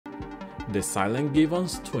The silent Gibbon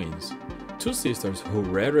Twins, two sisters who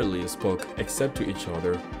rarely spoke except to each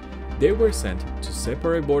other. They were sent to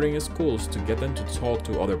separate boarding schools to get them to talk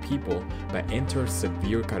to other people but entered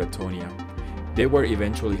severe catatonia. They were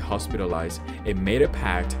eventually hospitalized and made a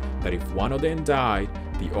pact that if one of them died,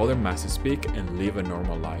 the other must speak and live a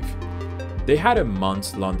normal life. They had a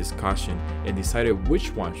months-long discussion and decided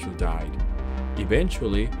which one should die.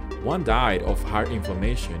 Eventually, one died of heart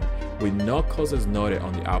inflammation with no causes noted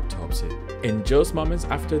on the autopsy. And just moments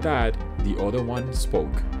after that, the other one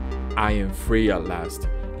spoke. "I am free at last,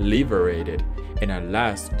 liberated, and at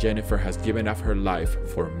last Jennifer has given up her life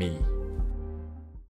for me."